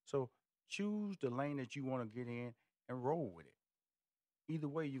 So choose the lane that you want to get in and roll with it. Either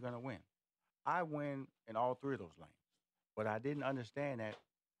way, you're going to win. I win in all 3 of those lanes, but I didn't understand that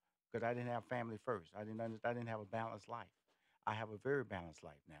because I didn't have family first. I didn't have a balanced life. I have a very balanced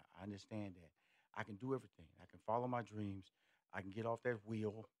life now. I understand that I can do everything. I can follow my dreams. I can get off that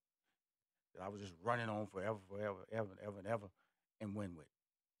wheel that I was just running on forever, and win with.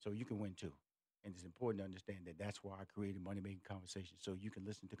 So you can win too. And it's important to understand that that's why I created Money Making Conversations, so you can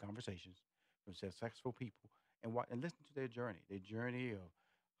listen to conversations from successful people and listen to their journey of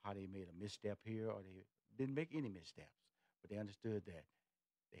how they made a misstep here or they didn't make any missteps, but they understood that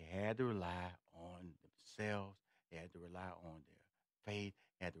they had to rely on themselves, they had to rely on their faith,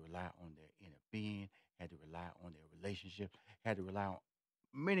 had to rely on their inner being, had to rely on their relationships, had to rely on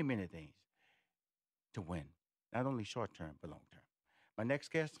many, many things to win, not only short term, but long term. My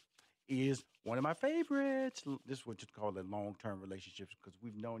next guest is one of my favorites. This is what you call the long-term relationships because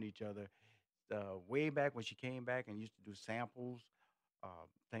we've known each other way back when she came back and used to do samples,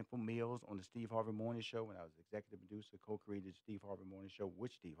 thankful meals on the Steve Harvey Morning Show when I was executive producer, co-created the Steve Harvey Morning Show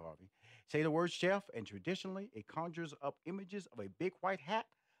with Steve Harvey. Say the word chef, and traditionally it conjures up images of a big white hat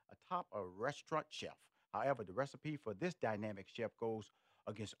atop a restaurant chef. However, the recipe for this dynamic chef goes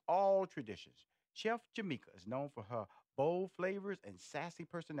against all traditions. Chef Jamika is known for her bold flavors and sassy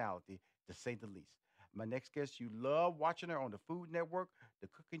personality, to say the least. My next guest, you love watching her on the Food Network, the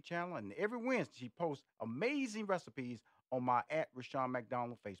Cooking Channel, and every Wednesday she posts amazing recipes on my @Rushion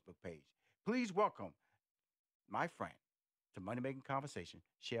McDonald Facebook page. Please welcome my friend to Money Making Conversation,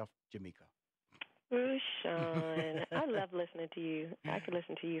 Chef Jamika. Rushion, I love listening to you. I could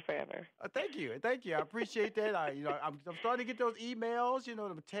listen to you forever. Thank you. I appreciate that. I'm starting to get those emails,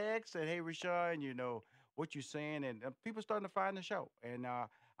 the texts, and hey, Rushion, what you're saying, and people starting to find the show. And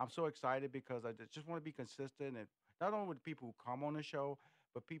I'm so excited because I just want to be consistent, and not only with the people who come on the show,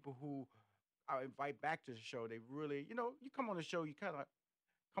 but people who I invite back to the show. They really, you come on the show, you kind of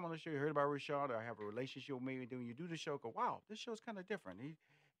come on the show, you heard about Rushion, or I have a relationship with me, and then you do the show, go, wow, this show's kind of different.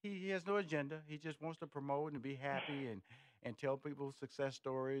 He has no agenda. He just wants to promote and be happy and tell people success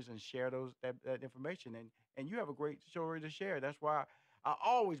stories and share that information. And you have a great story to share. That's why I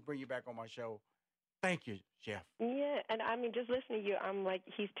always bring you back on my show. Thank you, Chef. Yeah, and I mean, just listening to you, I'm like,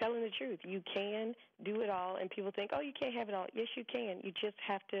 he's telling the truth. You can do it all, and people think, oh, you can't have it all. Yes, you can. You just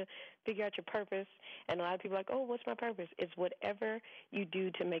have to figure out your purpose. And a lot of people are like, oh, what's my purpose? It's whatever you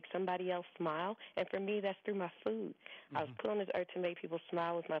do to make somebody else smile. And for me, that's through my food. Mm-hmm. I was put on this earth to make people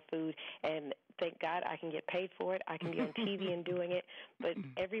smile with my food, and thank God I can get paid for it. I can be on TV and doing it. But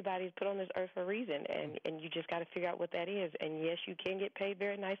everybody's put on this earth for a reason, and you just got to figure out what that is. And, yes, you can get paid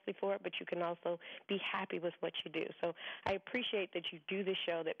very nicely for it, but you can also be happy with what you do. So I appreciate that you do this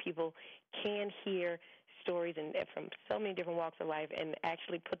show, that people can hear stories and from so many different walks of life and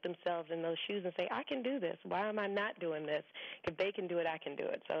actually put themselves in those shoes and say, I can do this. Why am I not doing this? If they can do it, I can do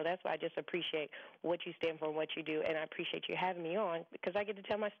it. So that's why I just appreciate what you stand for and what you do, and I appreciate you having me on because I get to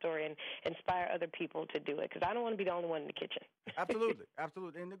tell my story and inspire other people to do it because I don't want to be the only one in the kitchen. Absolutely,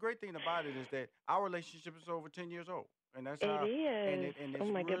 absolutely. And the great thing about it is that our relationship is over 10 years old. And that's how, it is. And oh,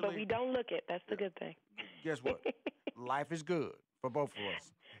 my God, but we don't look it. That's the good thing. Guess what? Life is good for both of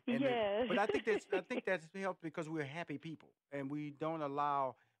us. Yes. But I think that's helped because we're happy people, and we don't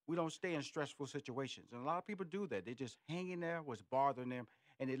stay in stressful situations. And a lot of people do that. They just hang in there, what's bothering them,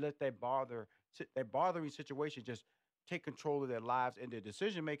 and they let that bothering situation just take control of their lives and their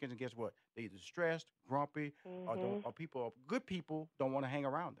decision making. And guess what? They're either stressed, grumpy, or good people don't want to hang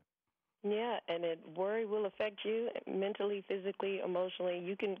around them. Yeah, and worry will affect you mentally, physically, emotionally.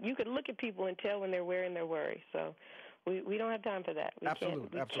 You can look at people and tell when they're wearing their worry. So we don't have time for that.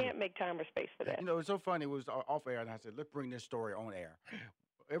 We can't make time or space for that. It's so funny. It was off air, and I said, let's bring this story on air.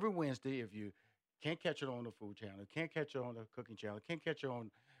 Every Wednesday, if you can't catch it on the Food Channel, can't catch it on the Cooking Channel, can't catch it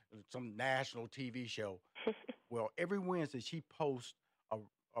on some national TV show, well, every Wednesday she posts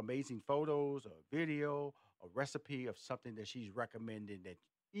amazing photos, a video, a recipe of something that she's recommending that's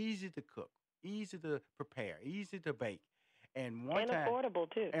easy to cook, easy to prepare, easy to bake. And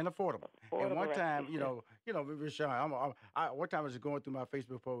affordable too. And affordable. And one time, Rushion, one time I was going through my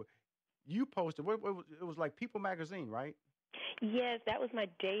Facebook post. You posted it was like People Magazine, right? Yes, that was my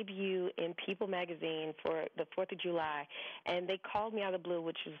debut in People Magazine for the 4th of July, and they called me out of the blue,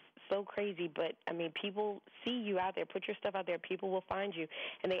 which was so crazy, but, I mean, people see you out there, put your stuff out there, people will find you,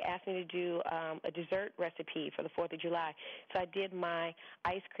 and they asked me to do a dessert recipe for the 4th of July. So I did my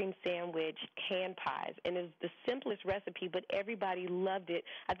ice cream sandwich can pies, and it was the simplest recipe, but everybody loved it.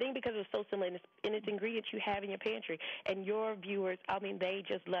 I think because it was so simple, and it's ingredients you have in your pantry, and your viewers, I mean, they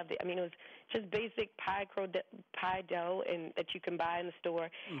just loved it. I mean, it was just basic pie dough and that you can buy in the store,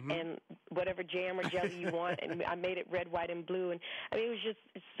 and whatever jam or jelly you want, and I made it red, white, and blue, and I mean,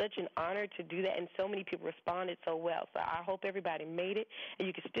 it's such an honor to do that, and so many people responded so well. So I hope everybody made it, and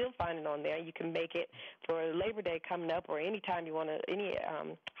you can still find it on there. You can make it for Labor Day coming up, or any time you want to, any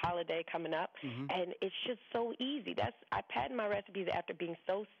holiday coming up. and it's just so easy. I patent my recipes after being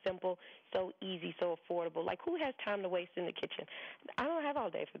so simple, so easy, so affordable. Like, who has time to waste in the kitchen? I don't have all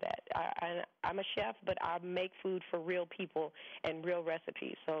day for that. I'm a chef, but I make food for real people and real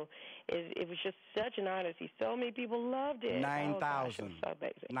recipes. So it was just such an honor to see so many people loved it. 9,000. So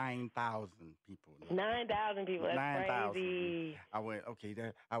amazing. 9,000 people. 9,000 people. That's 9,000. crazy. I went, okay,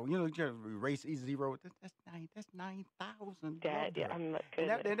 erase zero. That's 9,000.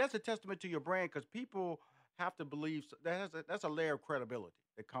 And that's a testament to your brand, because people have to believe that's a layer of credibility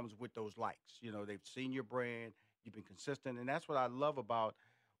that comes with those likes. They've seen your brand, you've been consistent, and that's what I love about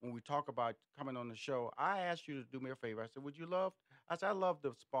when we talk about coming on the show. I asked you to do me a favor. I said, I love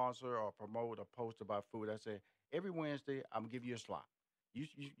to sponsor or promote or post about food. I said, every Wednesday, I'm going to give you a slot.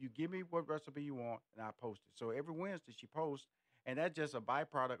 You give me what recipe you want, and I post it. So every Wednesday she posts, and that's just a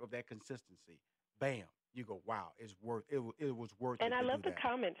byproduct of that consistency. Bam. You go, wow, it was worth it. And I love the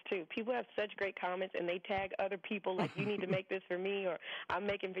comments, too. People have such great comments, and they tag other people, like, you need to make this for me, or I'm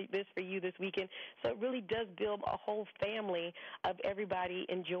making this for you this weekend. So it really does build a whole family of everybody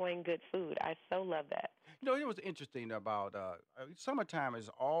enjoying good food. I so love that. It was interesting about summertime is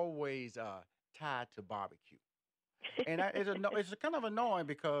always tied to barbecue. And it's kind of annoying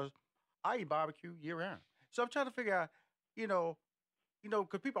because I eat barbecue year-round. So I'm trying to figure out,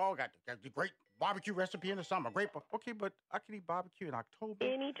 because people all got the great barbecue recipe in the summer. Great, okay, but I can eat barbecue in October,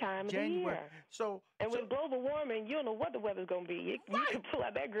 any time January. Of the year. And with global warming, you don't know what the weather's going to be. You can pull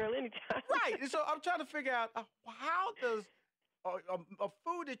out that grill anytime. Right. And so I'm trying to figure out how does a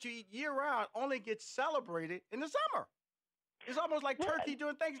food that you eat year-round only get celebrated in the summer? It's almost like turkey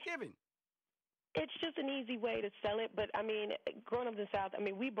during Thanksgiving. It's just an easy way to sell it, but, growing up in the South,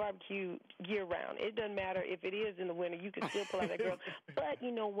 we barbecue year-round. It doesn't matter if it is in the winter. You can still pull out that grill. But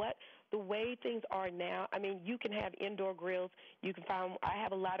you know what? The way things are now, you can have indoor grills. You can find – I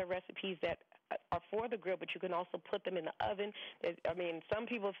have a lot of recipes that are for the grill, but you can also put them in the oven. Some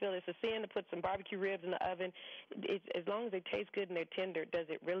people feel it's a sin to put some barbecue ribs in the oven. As long as they taste good and they're tender, does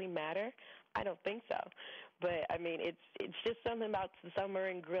it really matter? I don't think so. But, it's just something about the summer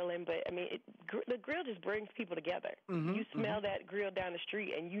and grilling. But, the grill just brings people together. Mm-hmm, you smell that grill down the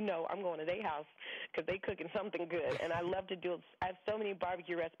street, and I'm going to their house because they cooking something good. And I love to I have so many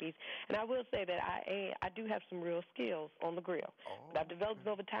barbecue recipes. And I will say that I do have some real skills on the grill. But I've developed it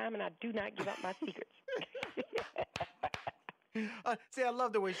over time, and I do not give up my secrets. See, I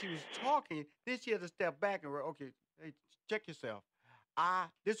love the way she was talking. Then she had to step back and, okay, hey, check yourself.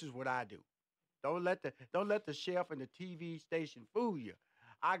 This is what I do. Don't let the chef and the TV station fool you.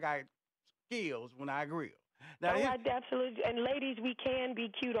 I got skills when I grill. Now, absolutely. And ladies, we can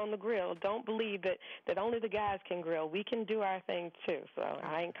be cute on the grill. Don't believe that only the guys can grill. We can do our thing, too. So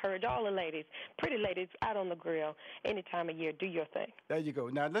I encourage all the ladies, pretty ladies, out on the grill any time of year. Do your thing. There you go.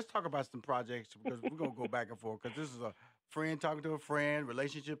 Now, let's talk about some projects, because we're going to go back and forth, because this is a friend talking to a friend,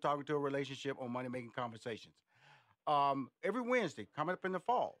 relationship talking to a relationship on Money Making Conversations. Every Wednesday, coming up in the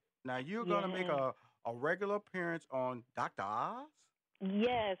fall. Now, you're going to make a regular appearance on Dr. Oz?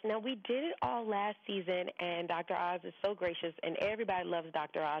 Yes. Now, we did it all last season, and Dr. Oz is so gracious, and everybody loves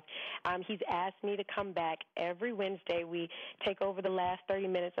Dr. Oz. He's asked me to come back every Wednesday. We take over the last 30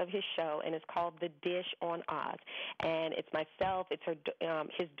 minutes of his show, and it's called The Dish on Oz. And it's myself, it's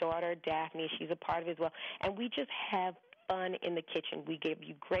his daughter, Daphne. She's a part of it as well. And we just have fun in the kitchen. We give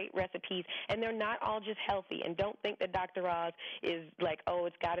you great recipes, and they're not all just healthy. And don't think that Dr. Oz is like, oh,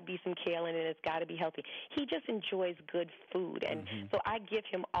 it's got to be some kale in it, it's got to be healthy. He just enjoys good food, and so I give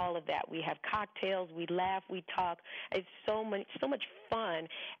him all of that. We have cocktails, we laugh, we talk. It's so much fun,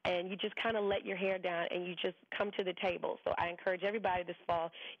 and you just kind of let your hair down, and you just come to the table. So I encourage everybody this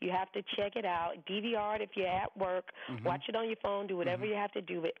fall, you have to check it out. DVR it if you're at work. Watch it on your phone. Do whatever you have to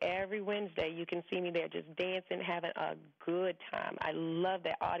do. But every Wednesday, you can see me there just dancing, having a good time. I love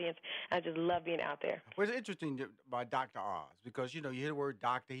that audience. I just love being out there. Well, it's interesting about Dr. Oz because, you hear the word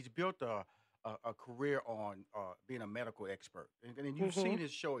doctor. He's built a career on being a medical expert. And you've seen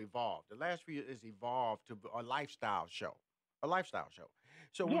his show evolve. The last few years it's evolved to a lifestyle show.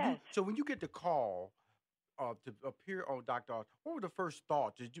 So when you get the call to appear on Dr. Oz, what were the first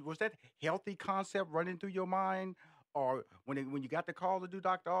thoughts? Was that healthy concept running through your mind? Or when you got the call to do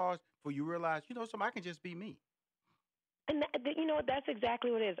Dr. Oz, before you realized, I can just be me? And that's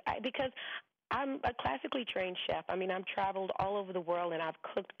exactly what it is. Because I'm a classically trained chef. I've traveled all over the world, and I've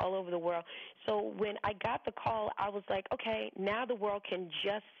cooked all over the world. So when I got the call, I was like, okay, now the world can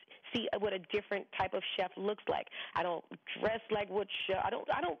just see what a different type of chef looks like. I don't dress like what chef. I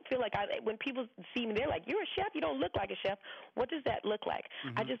don't feel like when people see me, they're like, "You're a chef. You don't look like a chef." What does that look like?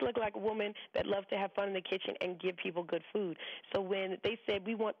 I just look like a woman that loves to have fun in the kitchen and give people good food. So when they said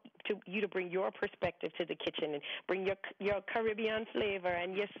we want you to bring your perspective to the kitchen and bring your Caribbean flavor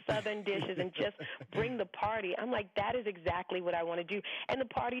and your Southern dishes and just bring the party, I'm like, that is exactly what I want to do. And the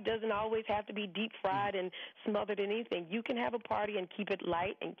party doesn't always have to be deep fried and smothered in anything. You can have a party and keep it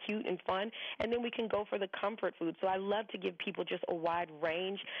light and cute and fun, and then we can go for the comfort food. So I love to give people just a wide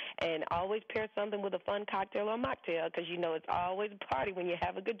range, and always pair something with a fun cocktail or mocktail, because you know it's always a party when you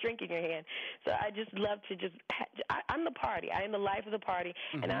have a good drink in your hand. So I just love to I'm the party. I am the life of the party,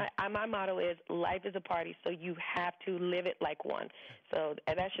 and my motto is life is a party, so you have to live it like one. So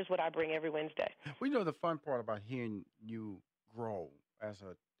that's just what I bring every Wednesday. Well, you know, the fun part about hearing you grow as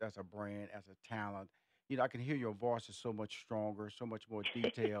a brand, as a talent, you know, I can hear your voice is so much stronger, so much more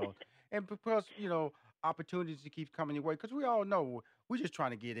detailed, and because, you know, opportunities to keep coming your way, because we all know we're just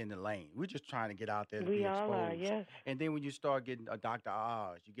trying to get in the lane. We're just trying to get out there to be exposed. We all are, yes. And then when you start getting a Dr.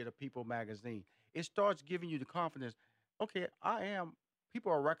 Oz, you get a People magazine, it starts giving you the confidence, okay,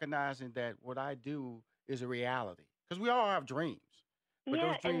 people are recognizing that what I do is a reality, because we all have dreams. But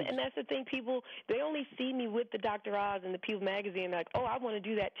yeah, and that's the thing. People, they only see me with the Dr. Oz and the People magazine, like, oh, I want to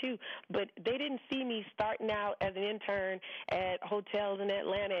do that too. But they didn't see me starting out as an intern at hotels in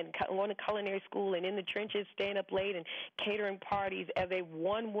Atlanta and going to culinary school and in the trenches, staying up late and catering parties as a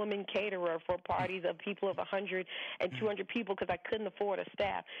one-woman caterer for parties of people of 100 and 200 people, because I couldn't afford a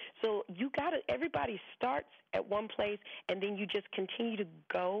staff. So everybody starts at one place, and then you just continue to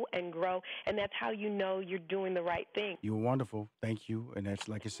go and grow, and that's how you know you're doing the right thing. You're wonderful. Thank you. And that's,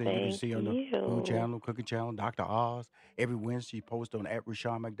 like I said, you can see on the Food Channel, Cooking Channel, Dr. Oz. Every Wednesday, you post on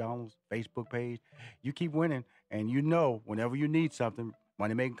 @Rushion McDonald's Facebook page. You keep winning, and you know whenever you need something,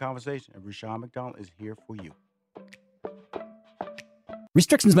 Money Making Conversation, and Rushion McDonald is here for you.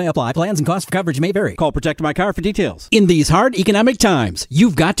 Restrictions may apply. Plans and costs for coverage may vary. Call Protect My Car for details. In these hard economic times,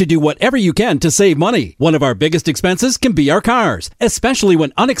 you've got to do whatever you can to save money. One of our biggest expenses can be our cars, especially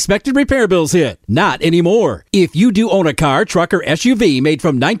when unexpected repair bills hit. Not anymore. If you do own a car, truck, or SUV made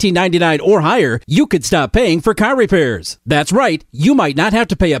from 1999 or higher, you could stop paying for car repairs. That's right. You might not have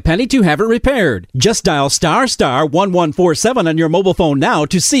to pay a penny to have it repaired. Just dial *1147 on your mobile phone now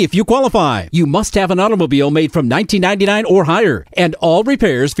to see if you qualify. You must have an automobile made from 1999 or higher, and all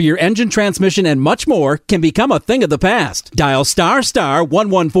repairs for your engine, transmission, and much more can become a thing of the past. Dial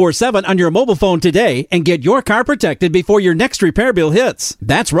 *1147 on your mobile phone today and get your car protected before your next repair bill hits.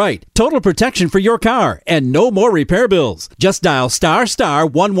 That's right, total protection for your car and no more repair bills. Just dial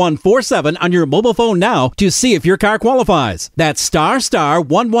 *1147 on your mobile phone now to see if your car qualifies. That's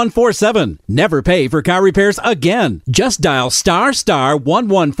 *1147. Never pay for car repairs again. Just dial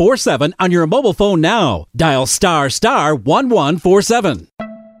 *1147 on your mobile phone now. Dial *1147.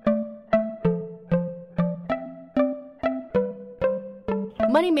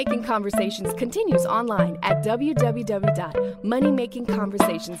 Money Making Conversations continues online at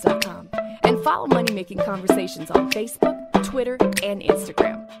www.moneymakingconversations.com and follow Money Making Conversations on Facebook, Twitter, and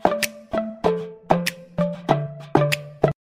Instagram.